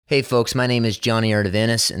Hey folks, my name is Johnny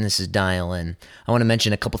Artavinis, and this is Dial In. I want to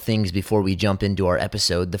mention a couple things before we jump into our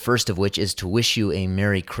episode, the first of which is to wish you a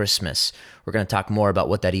Merry Christmas. We're going to talk more about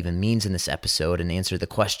what that even means in this episode and answer the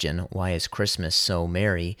question, why is Christmas so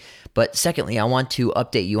merry? But secondly, I want to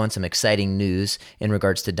update you on some exciting news in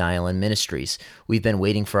regards to Dial In Ministries. We've been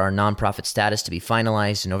waiting for our nonprofit status to be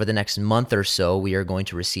finalized, and over the next month or so, we are going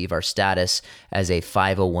to receive our status as a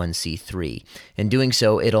 501c3. In doing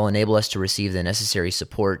so, it'll enable us to receive the necessary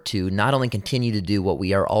support to not only continue to do what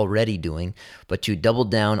we are already doing, but to double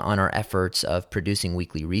down on our efforts of producing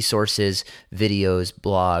weekly resources, videos,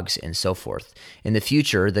 blogs, and so forth. In the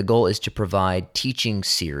future, the goal is to provide teaching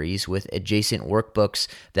series with adjacent workbooks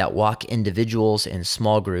that walk individuals and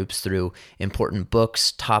small groups through important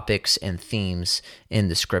books, topics, and themes in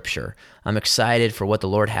the Scripture. I'm excited for what the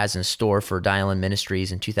Lord has in store for Dial In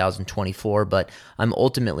Ministries in 2024, but I'm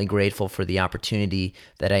ultimately grateful for the opportunity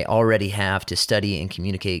that I already have to study and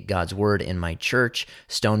communicate God's Word in my church,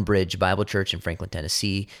 Stonebridge Bible Church in Franklin,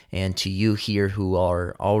 Tennessee, and to you here who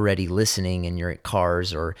are already listening in your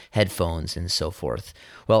cars or headphones and so forth.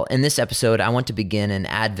 Well, in this episode, I want to begin an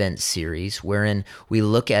Advent series wherein we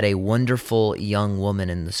look at a wonderful young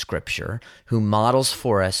woman in the Scripture who models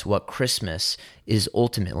for us what Christmas is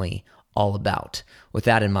ultimately all about. With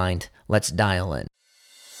that in mind, let's dial in.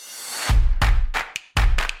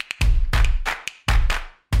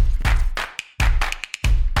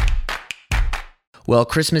 Well,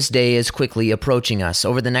 Christmas Day is quickly approaching us.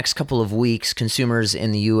 Over the next couple of weeks, consumers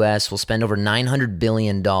in the U.S. will spend over $900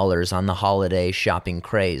 billion on the holiday shopping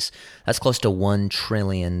craze. That's close to $1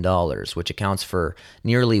 trillion, which accounts for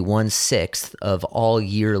nearly 1/6 of all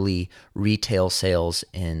yearly retail sales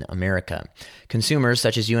in America. Consumers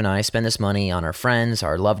such as you and I spend this money on our friends,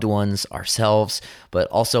 our loved ones, ourselves, but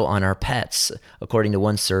also on our pets. According to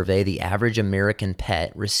one survey, the average American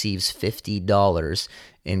pet receives $50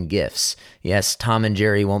 in gifts. Yes, Tom and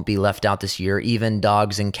Jerry won't be left out this year. Even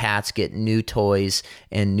dogs and cats get new toys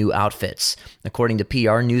and new outfits. According to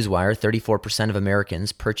PR Newswire, 34% of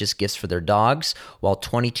Americans purchase gifts for their dogs, while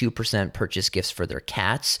 22% purchase gifts for their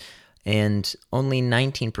cats, and only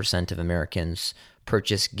 19% of Americans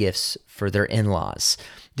purchase gifts for their in-laws.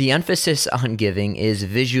 The emphasis on giving is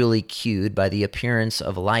visually cued by the appearance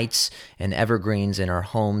of lights and evergreens in our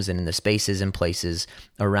homes and in the spaces and places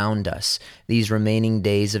around us. These remaining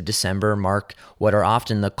days of December mark what are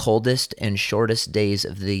often the coldest and shortest days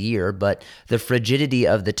of the year, but the frigidity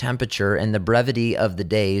of the temperature and the brevity of the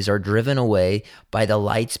days are driven away by the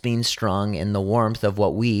lights being strung in the warmth of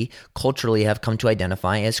what we culturally have come to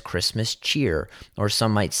identify as Christmas cheer, or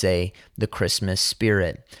some might say the Christmas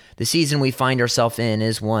spirit. The season we find ourselves in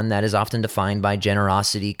is one that is often defined by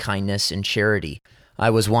generosity, kindness, and charity.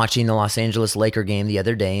 I was watching the Los Angeles Laker game the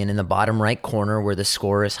other day, and in the bottom right corner where the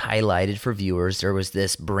score is highlighted for viewers, there was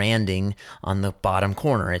this branding on the bottom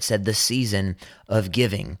corner. It said the season of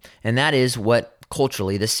giving. And that is what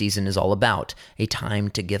culturally this season is all about. A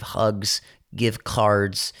time to give hugs, give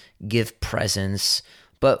cards, give presents.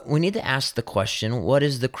 But we need to ask the question, what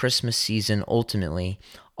is the Christmas season ultimately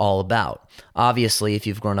all about? Obviously, if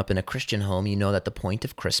you've grown up in a Christian home, you know that the point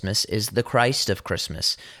of Christmas is the Christ of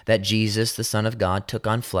Christmas, that Jesus, the Son of God, took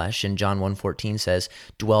on flesh, and John 1:14 says,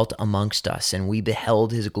 dwelt amongst us, and we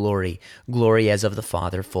beheld his glory, glory as of the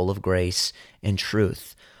Father, full of grace and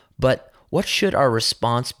truth. But what should our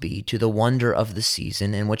response be to the wonder of the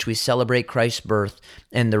season in which we celebrate Christ's birth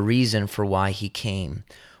and the reason for why he came?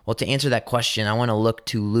 Well, to answer that question, I want to look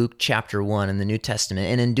to Luke chapter 1 in the New Testament.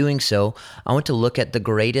 And in doing so, I want to look at the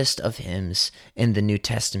greatest of hymns in the New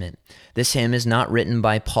Testament. This hymn is not written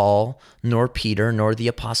by Paul, nor Peter, nor the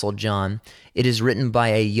Apostle John. It is written by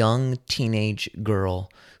a young teenage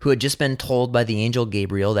girl who had just been told by the angel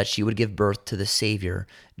Gabriel that she would give birth to the Savior,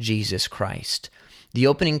 Jesus Christ. The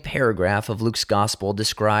opening paragraph of Luke's gospel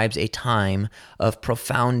describes a time of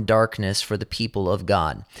profound darkness for the people of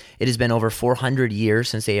God. It has been over 400 years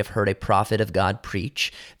since they have heard a prophet of God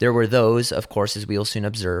preach. There were those, of course, as we will soon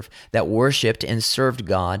observe, that worshiped and served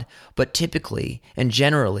God, but typically and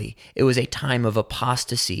generally, it was a time of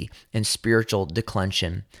apostasy and spiritual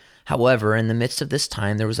declension. However, in the midst of this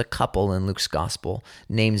time, there was a couple in Luke's gospel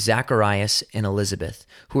named Zacharias and Elizabeth,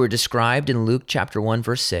 who are described in Luke chapter 1,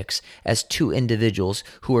 verse 6 as two individuals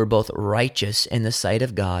who were both righteous in the sight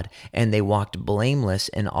of God, and they walked blameless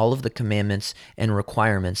in all of the commandments and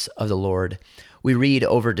requirements of the Lord. We read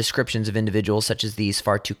over descriptions of individuals such as these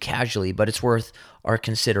far too casually, but it's worth our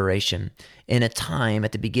consideration. In a time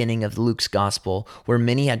at the beginning of Luke's gospel where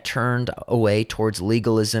many had turned away towards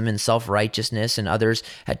legalism and self-righteousness and others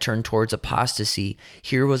had turned towards apostasy,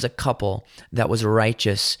 here was a couple that was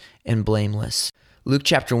righteous and blameless. Luke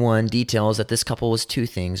chapter 1 details that this couple was two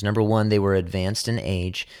things. Number one, they were advanced in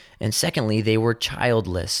age. And secondly, they were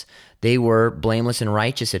childless. They were blameless and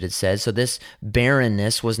righteous, it had said. So this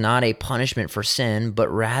barrenness was not a punishment for sin, but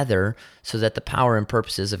rather so that the power and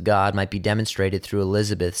purposes of God might be demonstrated through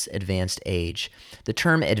Elizabeth's advanced age. The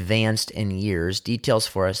term advanced in years details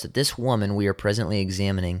for us that this woman we are presently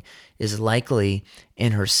examining is likely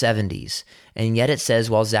in her 70s. And yet it says,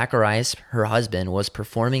 while Zacharias, her husband, was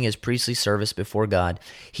performing his priestly service before God,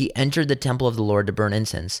 he entered the temple of the Lord to burn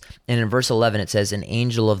incense. And in verse 11 it says, an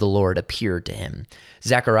angel of the Lord appeared to him.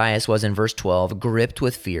 Zacharias was, in verse 12, gripped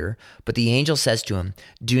with fear, but the angel says to him,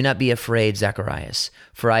 do not be afraid, Zacharias,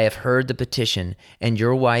 for I have heard the petition, and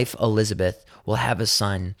your wife Elizabeth will have a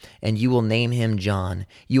son, and you will name him John.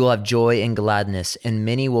 You will have joy and gladness, and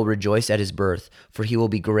many will rejoice at his birth, for he will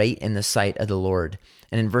be great in the sight of the Lord.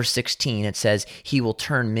 And in verse 16, it says, he will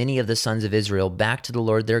turn many of the sons of Israel back to the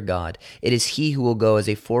Lord their God. It is he who will go as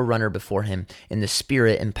a forerunner before him in the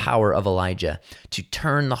spirit and power of Elijah, to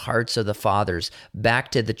turn the hearts of the fathers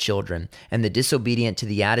back to the children, and the disobedient to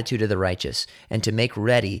the attitude of the righteous, and to make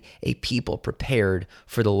ready a people prepared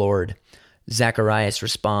for the Lord. Zacharias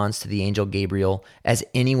responds to the angel Gabriel as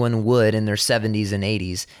anyone would in their 70s and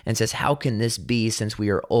 80s, and says, how can this be, since we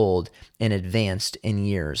are old and advanced in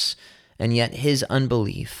years? And yet his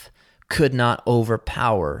unbelief could not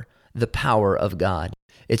overpower the power of God.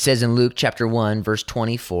 It says in Luke chapter 1, verse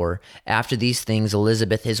 24, after these things,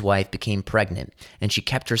 Elizabeth, his wife, became pregnant, and she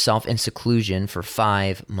kept herself in seclusion for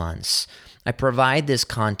 5 months. I provide this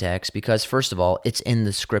context because, first of all, it's in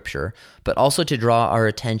the scripture, but also to draw our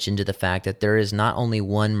attention to the fact that there is not only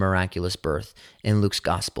one miraculous birth in Luke's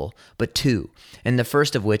gospel, but two, and the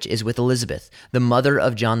first of which is with Elizabeth, the mother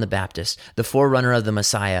of John the Baptist, the forerunner of the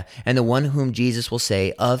Messiah, and the one whom Jesus will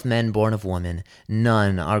say, of men born of woman,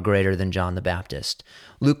 none are greater than John the Baptist.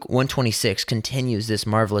 Luke 1:26 continues this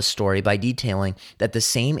marvelous story by detailing that the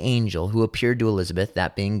same angel who appeared to Elizabeth,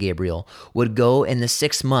 that being Gabriel, would go in the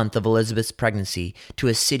 6th month of Elizabeth's pregnancy to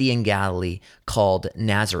a city in Galilee called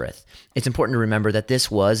Nazareth. It's important to remember that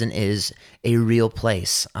this was and is a real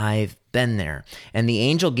place. I've been there. And the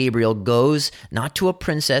angel Gabriel goes not to a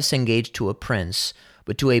princess engaged to a prince,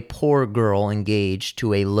 but to a poor girl engaged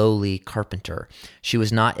to a lowly carpenter. She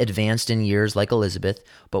was not advanced in years like Elizabeth,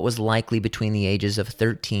 but was likely between the ages of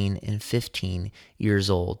 13 and 15 years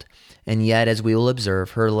old. And yet, as we will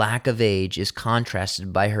observe, her lack of age is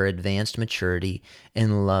contrasted by her advanced maturity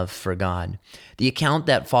and love for God. The account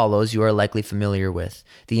that follows you are likely familiar with.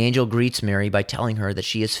 The angel greets Mary by telling her that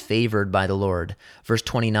she is favored by the Lord. Verse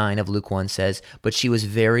 29 of Luke 1 says, but she was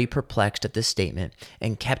very perplexed at this statement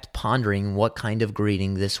and kept pondering what kind of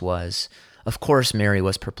greeting this was. Of course, Mary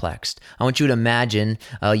was perplexed. I want you to imagine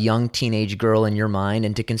a young teenage girl in your mind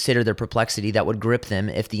and to consider the perplexity that would grip them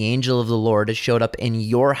if the angel of the Lord had showed up in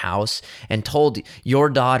your house and told your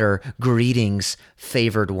daughter, greetings,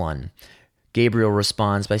 favored one. Gabriel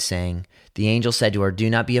responds by saying, the angel said to her, do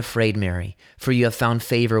not be afraid, Mary, for you have found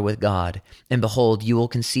favor with God. And behold, you will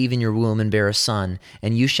conceive in your womb and bear a son,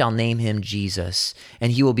 and you shall name him Jesus.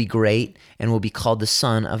 And he will be great and will be called the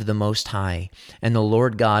Son of the Most High. And the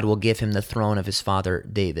Lord God will give him the throne of his father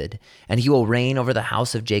David. And he will reign over the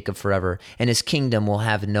house of Jacob forever, and his kingdom will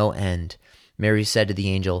have no end. Mary said to the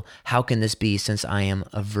angel, how can this be, since I am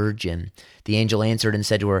a virgin? The angel answered and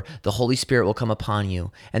said to her, the Holy Spirit will come upon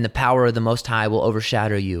you, and the power of the Most High will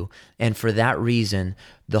overshadow you. And for that reason,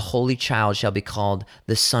 the Holy Child shall be called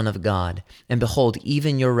the Son of God. And behold,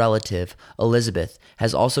 even your relative, Elizabeth,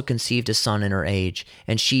 has also conceived a son in her age,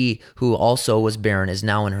 and she who also was barren is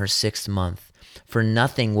now in her 6th month. For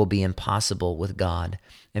nothing will be impossible with God.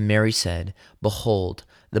 And Mary said, behold,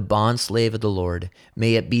 the bondslave of the Lord,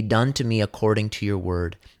 may it be done to me according to your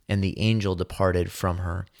word. And the angel departed from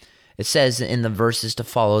her. It says in the verses to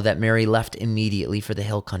follow that Mary left immediately for the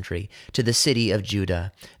hill country, to the city of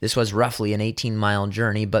Judah. This was roughly an 18-mile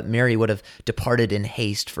journey, but Mary would have departed in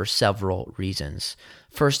haste for several reasons.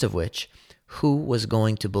 First of which, who was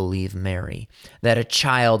going to believe Mary? That a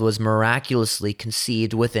child was miraculously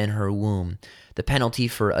conceived within her womb. The penalty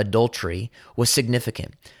for adultery was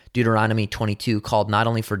significant. Deuteronomy 22 called not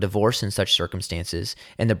only for divorce in such circumstances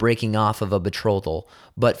and the breaking off of a betrothal,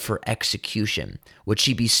 but for execution. Would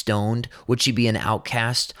she be stoned? Would she be an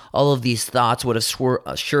outcast? All of these thoughts would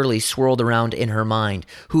have surely swirled around in her mind.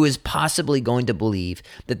 Who is possibly going to believe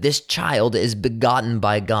that this child is begotten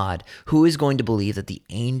by God? Who is going to believe that the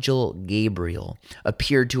angel Gabriel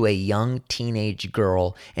appeared to a young teenage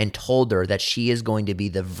girl and told her that she is going to be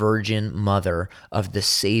the virgin mother of the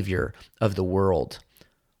Savior of the world?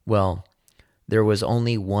 Well, there was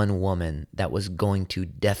only one woman that was going to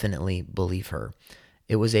definitely believe her.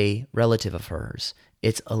 It was a relative of hers.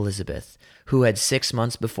 It's Elizabeth, who had 6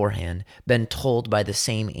 months beforehand been told by the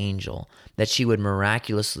same angel that she would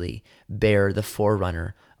miraculously bear the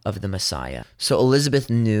forerunner of the Messiah. So Elizabeth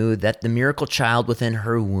knew that the miracle child within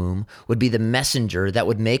her womb would be the messenger that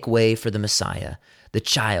would make way for the Messiah, the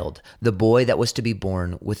child, the boy that was to be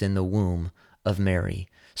born within the womb of Mary.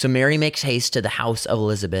 So Mary makes haste to the house of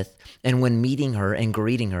Elizabeth, and when meeting her and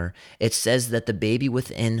greeting her, it says that the baby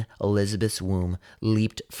within Elizabeth's womb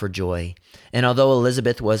leaped for joy. And although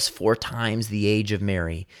Elizabeth was 4 times the age of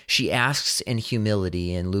Mary, she asks in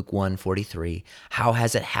humility in Luke 1:43, "How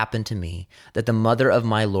has it happened to me that the mother of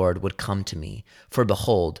my Lord would come to me? For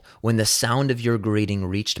behold, when the sound of your greeting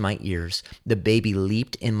reached my ears, the baby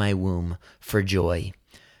leaped in my womb for joy."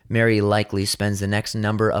 Mary likely spends the next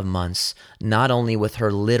number of months not only with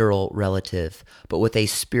her literal relative, but with a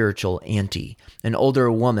spiritual auntie, an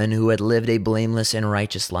older woman who had lived a blameless and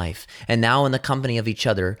righteous life. And now in the company of each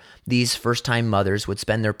other, these first-time mothers would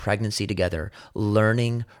spend their pregnancy together,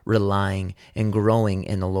 learning, relying, and growing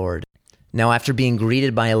in the Lord. Now, after being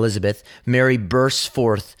greeted by Elizabeth, Mary bursts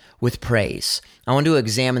forth with praise. I want to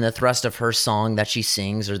examine the thrust of her song that she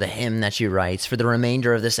sings or the hymn that she writes for the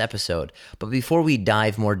remainder of this episode. But before we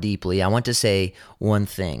dive more deeply, I want to say one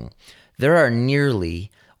thing. There are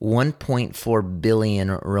nearly 1.4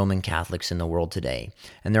 billion Roman Catholics in the world today,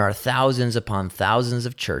 and there are thousands upon thousands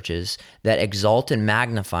of churches that exalt and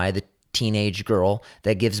magnify the teenage girl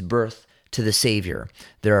that gives birth to the Savior.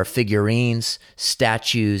 There are figurines,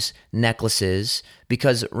 statues, necklaces,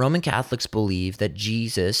 because Roman Catholics believe that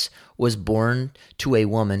Jesus was born to a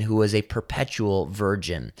woman who was a perpetual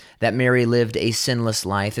virgin, that Mary lived a sinless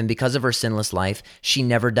life, and because of her sinless life, she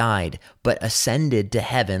never died, but ascended to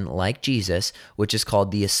heaven like Jesus, which is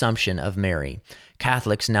called the Assumption of Mary.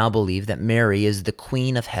 Catholics now believe that Mary is the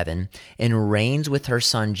Queen of Heaven and reigns with her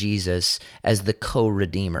son Jesus as the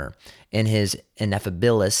co-redeemer. In his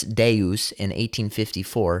Ineffabilis Deus in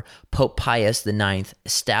 1854, Pope Pius IX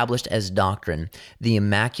established as doctrine the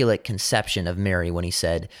Immaculate Conception of Mary when he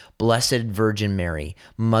said, "Blessed Virgin Mary,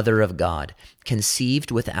 Mother of God,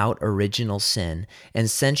 conceived without original sin,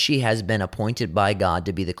 and since she has been appointed by God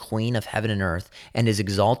to be the Queen of heaven and earth, and is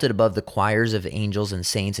exalted above the choirs of angels and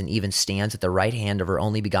saints, and even stands at the right hand of her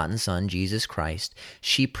only begotten Son, Jesus Christ,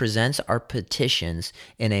 she presents our petitions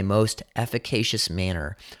in a most efficacious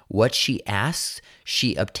manner. What she asks,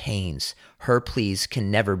 she obtains. Her pleas can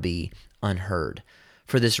never be unheard."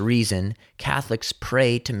 For this reason, Catholics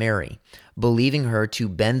pray to Mary, believing her to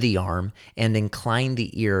bend the arm and incline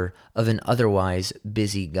the ear of an otherwise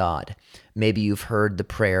busy God. Maybe you've heard the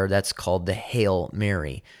prayer that's called the Hail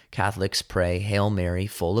Mary. Catholics pray, "Hail Mary,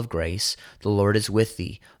 full of grace, the Lord is with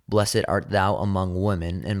thee. Blessed art thou among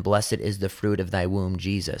women, and blessed is the fruit of thy womb,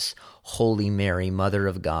 Jesus. Holy Mary, Mother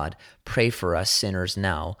of God, pray for us sinners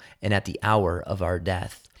now and at the hour of our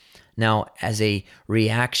death." Now, as a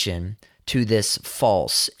reaction to this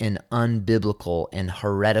false and unbiblical and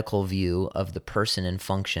heretical view of the person and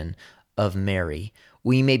function of Mary,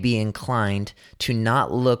 we may be inclined to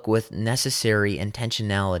not look with necessary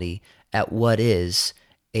intentionality at what is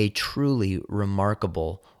a truly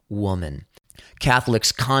remarkable woman.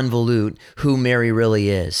 Catholics convolute who Mary really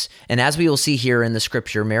is. And as we will see here in the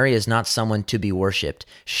scripture, Mary is not someone to be worshiped.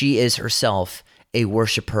 She is herself a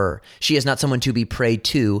worshiper. She is not someone to be prayed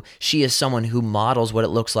to. She is someone who models what it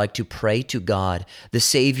looks like to pray to God, the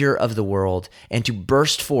Savior of the world, and to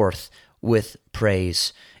burst forth with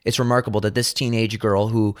praise. It's remarkable that this teenage girl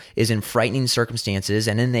who is in frightening circumstances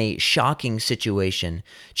and in a shocking situation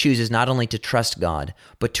chooses not only to trust God,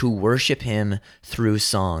 but to worship Him through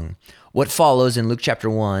song. What follows in Luke chapter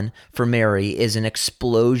 1 for Mary is an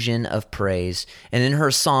explosion of praise. And in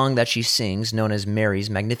her song that she sings, known as Mary's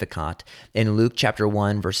Magnificat, in Luke chapter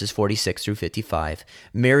 1, verses 46 through 55,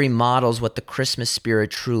 Mary models what the Christmas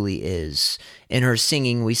spirit truly is. In her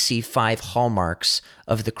singing, we see 5 hallmarks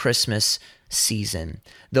of the Christmas season.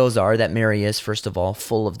 Those are that Mary is, first of all,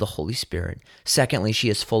 full of the Holy Spirit. Secondly, she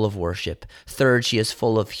is full of worship. Third, she is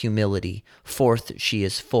full of humility. Fourth, she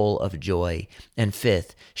is full of joy. And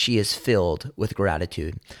fifth, she is filled with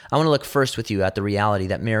gratitude. I want to look first with you at the reality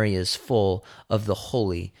that Mary is full of the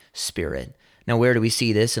Holy Spirit. Now, where do we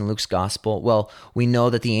see this in Luke's gospel? Well, we know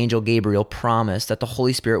that the angel Gabriel promised that the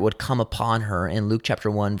Holy Spirit would come upon her in Luke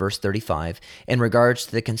chapter 1, verse 35, in regards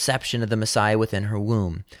to the conception of the Messiah within her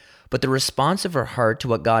womb. But the response of her heart to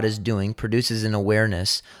what God is doing produces an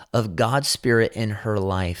awareness of God's Spirit in her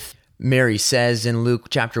life. Mary says in Luke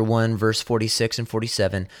chapter 1, verse 46 and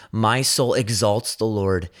 47, "My soul exalts the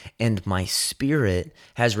Lord, and my spirit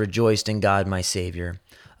has rejoiced in God my Savior."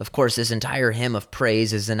 Of course, this entire hymn of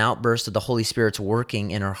praise is an outburst of the Holy Spirit's working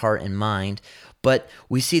in her heart and mind, But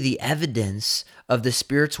we see the evidence of the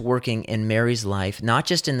Spirit's working in Mary's life, not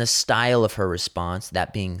just in the style of her response,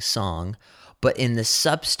 that being song, but in the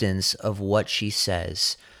substance of what she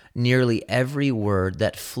says. Nearly every word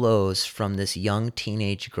that flows from this young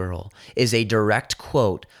teenage girl is a direct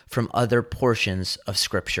quote from other portions of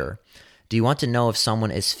Scripture. Do you want to know if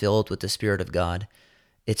someone is filled with the Spirit of God?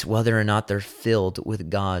 It's whether or not they're filled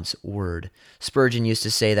with God's word. Spurgeon used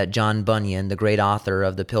to say that John Bunyan, the great author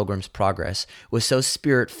of The Pilgrim's Progress, was so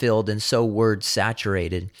spirit-filled and so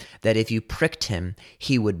word-saturated that if you pricked him,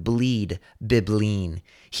 he would bleed bibline.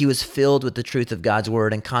 He was filled with the truth of God's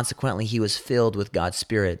word, and consequently, he was filled with God's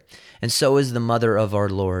Spirit. And so is the mother of our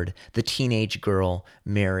Lord, the teenage girl,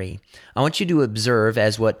 Mary. I want you to observe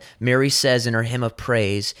as what Mary says in her hymn of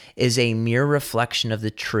praise is a mere reflection of the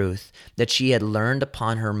truth that she had learned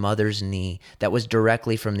upon her mother's knee that was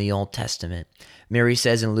directly from the Old Testament. Mary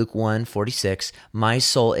says in Luke 1:46, "My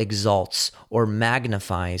soul exalts or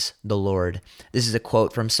magnifies the Lord." This is a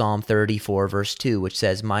quote from Psalm 34, verse 2, which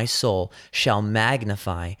says, "My soul shall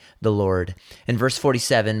magnify the Lord." In verse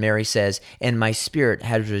 47, Mary says, "And my spirit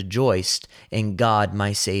has rejoiced in God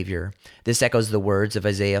my Savior." This echoes the words of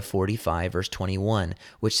Isaiah 45, verse 21,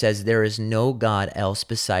 which says, "There is no God else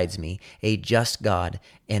besides me, a just God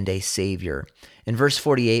and a Savior." In verse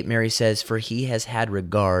 48, Mary says, "For he has had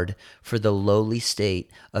regard for the lowly state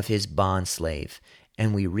of his bondslave."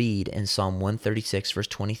 And we read in Psalm 136, verse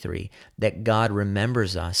 23, that God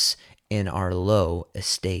remembers us in our low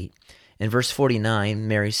estate. In verse 49,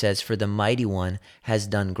 Mary says, "For the Mighty One has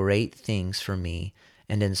done great things for me."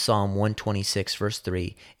 And in Psalm 126, verse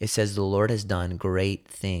 3, it says, "The Lord has done great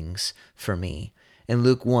things for me." In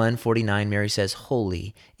Luke 1:49, Mary says,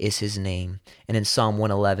 "Holy is his name." And in Psalm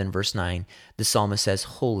 111, verse 9, the psalmist says,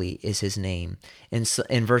 "Holy is his name."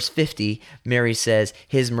 In verse 50, Mary says,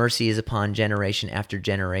 "His mercy is upon generation after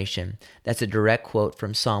generation." That's a direct quote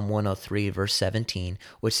from Psalm 103, verse 17,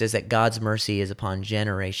 which says that God's mercy is upon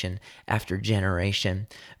generation after generation.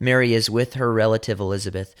 Mary is with her relative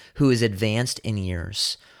Elizabeth, who is advanced in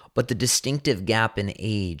years. But the distinctive gap in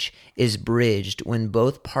age is bridged when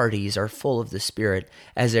both parties are full of the Spirit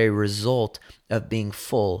as a result of being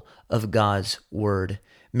full of God's Word.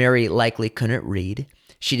 Mary likely couldn't read.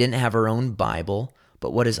 She didn't have her own Bible.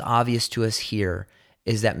 But what is obvious to us here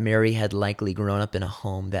is that Mary had likely grown up in a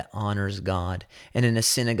home that honors God and in a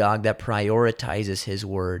synagogue that prioritizes His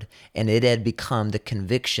Word, and it had become the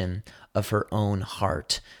conviction of her own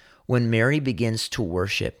heart. When Mary begins to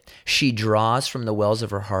worship, she draws from the wells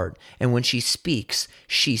of her heart, and when she speaks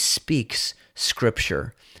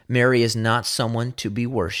Scripture. Mary is not someone to be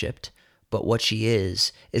worshiped, but what she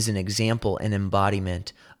is an example and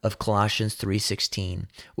embodiment of Colossians 3:16,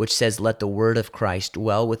 which says, "Let the word of Christ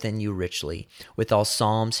dwell within you richly, with all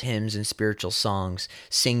psalms, hymns, and spiritual songs,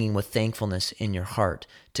 singing with thankfulness in your heart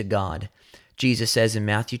to God." Jesus says in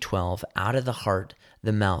Matthew 12, "Out of the heart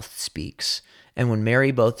the mouth speaks." And when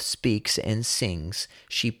Mary both speaks and sings,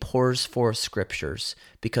 she pours forth scriptures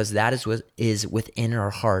because that is what is within her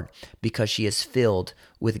heart, because she is filled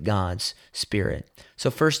with God's Spirit. So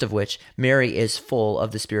first of which, Mary is full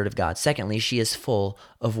of the Spirit of God. Secondly, she is full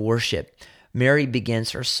of worship. Mary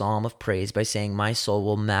begins her psalm of praise by saying, "My soul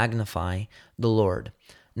will magnify the Lord."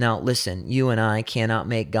 Now listen, you and I cannot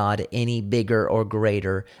make God any bigger or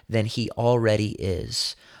greater than He already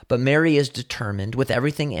is. But Mary is determined with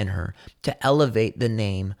everything in her to elevate the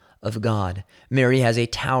name of God. Mary has a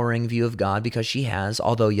towering view of God because she has,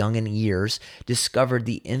 although young in years, discovered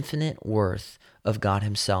the infinite worth of God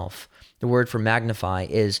Himself. The word for magnify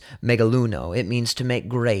is megaluno. It means to make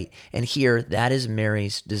great. And here, that is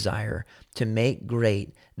Mary's desire, to make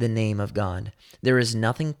great the name of God. There is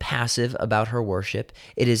nothing passive about her worship.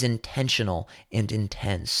 It is intentional and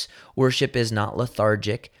intense. Worship is not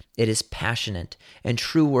lethargic. It is passionate. And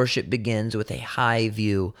true worship begins with a high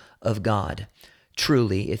view of God.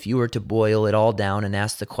 Truly, if you were to boil it all down and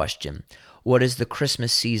ask the question, what is the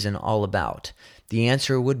Christmas season all about? The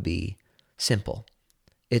answer would be simple.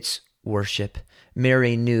 It's worship.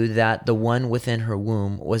 Mary knew that the one within her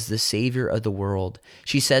womb was the Savior of the world.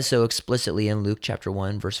 She says so explicitly in Luke chapter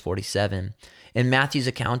 1, verse 47. In Matthew's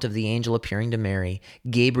account of the angel appearing to Mary,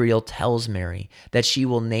 Gabriel tells Mary that she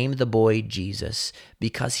will name the boy Jesus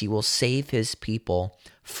because he will save his people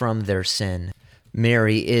from their sin.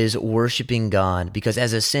 Mary is worshiping God because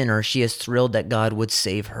as a sinner, she is thrilled that God would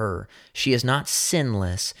save her. She is not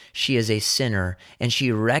sinless. She is a sinner, and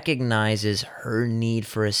she recognizes her need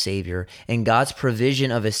for a Savior and God's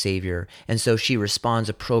provision of a Savior, and so she responds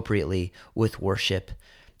appropriately with worship.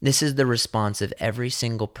 This is the response of every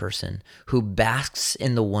single person who basks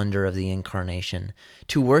in the wonder of the incarnation.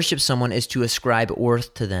 To worship someone is to ascribe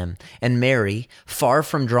worth to them, and Mary, far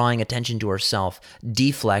from drawing attention to herself,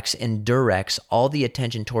 deflects and directs all the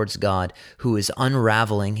attention towards God, who is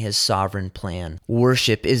unraveling his sovereign plan.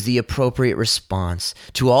 Worship is the appropriate response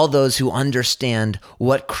to all those who understand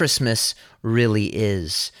what Christmas really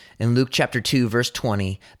is. In Luke chapter 2, verse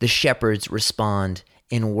 20, the shepherds respond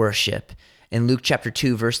in worship. In Luke chapter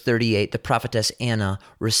 2, verse 38, the prophetess Anna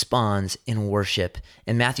responds in worship.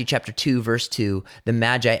 In Matthew chapter 2, verse 2, the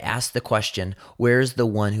Magi ask the question, "Where is the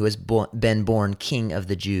one who has been born King of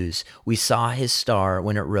the Jews? We saw his star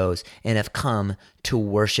when it rose and have come to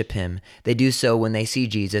worship him." They do so when they see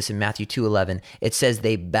Jesus. In Matthew 2:11, it says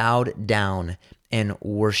they bowed down and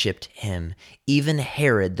worshiped him. Even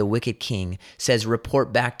Herod, the wicked king, says,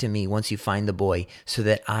 "Report back to me once you find the boy, so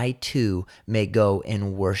that I too may go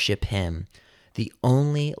and worship him." The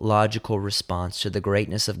only logical response to the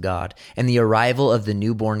greatness of God and the arrival of the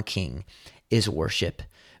newborn king is worship.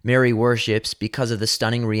 Mary worships because of the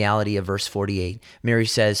stunning reality of verse 48. Mary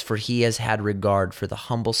says, "For he has had regard for the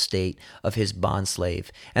humble state of his bondslave."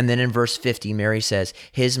 And then in verse 50, Mary says,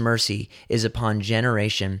 "His mercy is upon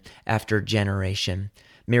generation after generation."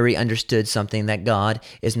 Mary understood something, that God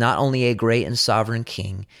is not only a great and sovereign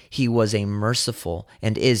king, he was a merciful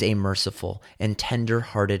and is a merciful and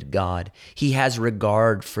tender-hearted God. He has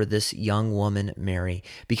regard for this young woman, Mary,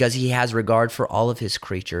 because he has regard for all of his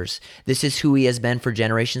creatures. This is who he has been for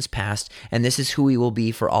generations past, and this is who he will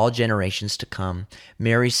be for all generations to come.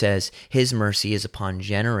 Mary says his mercy is upon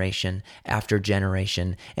generation after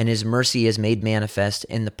generation, and his mercy is made manifest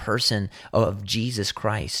in the person of Jesus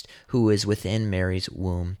Christ, who is within Mary's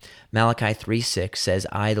womb. Malachi 3:6 says,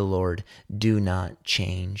 "I, the Lord, do not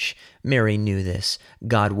change." Mary knew this.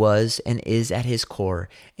 God was and is at his core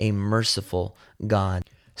a merciful God.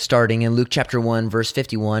 Starting in Luke chapter 1, verse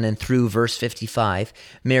 51 and through verse 55,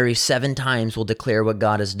 Mary 7 times will declare what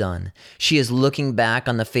God has done. She is looking back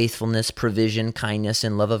on the faithfulness, provision, kindness,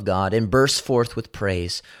 and love of God and bursts forth with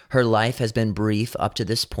praise. Her life has been brief up to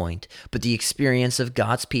this point, but the experience of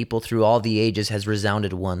God's people through all the ages has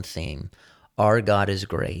resounded one theme: our God is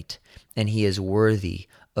great, and he is worthy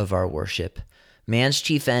of our worship. Man's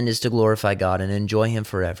chief end is to glorify God and enjoy him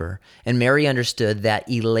forever. And Mary understood that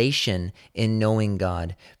elation in knowing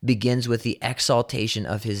God begins with the exaltation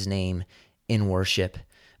of his name in worship.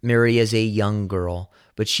 Mary is a young girl,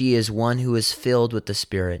 but she is one who is filled with the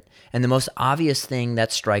Spirit. And the most obvious thing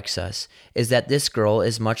that strikes us is that this girl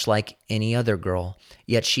is much like any other girl,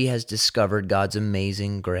 yet she has discovered God's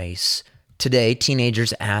amazing grace. Today,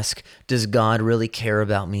 teenagers ask, does God really care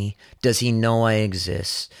about me? Does he know I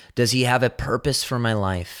exist? Does he have a purpose for my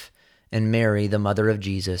life? And Mary, the mother of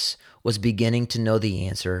Jesus, was beginning to know the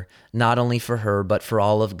answer, not only for her, but for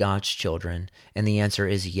all of God's children. And the answer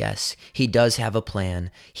is yes, he does have a plan.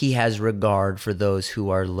 He has regard for those who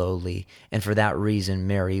are lowly. And for that reason,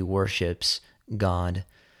 Mary worships God.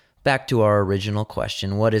 Back to our original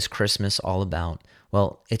question, what is Christmas all about?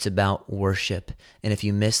 Well, it's about worship. And if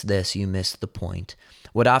you miss this, you miss the point.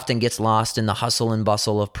 What often gets lost in the hustle and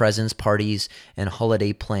bustle of presents, parties, and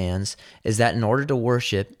holiday plans is that in order to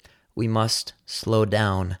worship, we must slow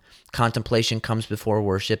down. Contemplation comes before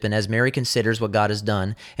worship, and as Mary considers what God has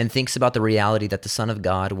done and thinks about the reality that the Son of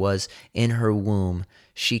God was in her womb,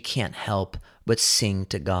 she can't help but sing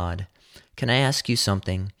to God. Can I ask you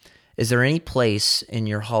something? Is there any place in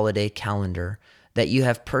your holiday calendar that you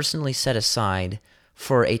have personally set aside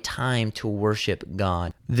for a time to worship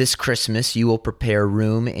God? This Christmas, you will prepare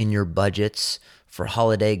room in your budgets for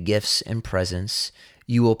holiday gifts and presents.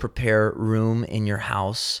 You will prepare room in your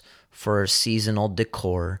house for seasonal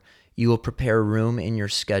decor. You will prepare room in your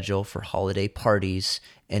schedule for holiday parties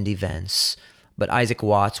and events. But Isaac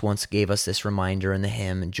Watts once gave us this reminder in the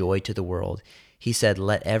hymn, Joy to the World. He said,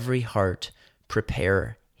 "Let every heart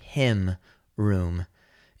prepare him room."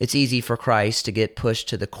 It's easy for Christ to get pushed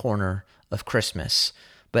to the corner of Christmas,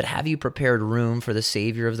 but have you prepared room for the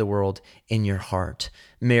Savior of the world in your heart?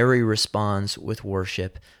 Mary responds with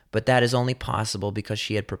worship, but that is only possible because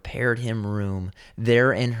she had prepared him room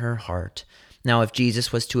there in her heart. Now, if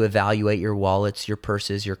Jesus was to evaluate your wallets, your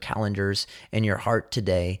purses, your calendars, and your heart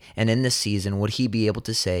today and in this season, would he be able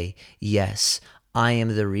to say, yes, I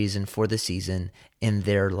am the reason for the season in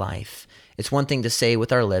their life? It's one thing to say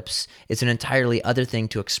with our lips. It's an entirely other thing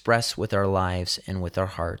to express with our lives and with our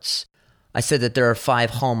hearts. I said that there are 5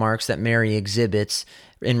 hallmarks that Mary exhibits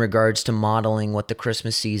in regards to modeling what the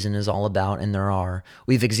Christmas season is all about, and there are.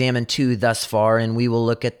 We've examined 2 thus far, and we will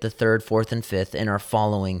look at the 3rd, 4th, and 5th in our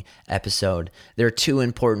following episode. They're too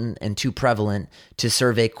important and too prevalent to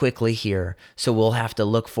survey quickly here, so we'll have to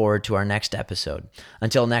look forward to our next episode.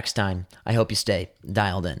 Until next time, I hope you stay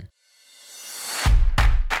dialed in.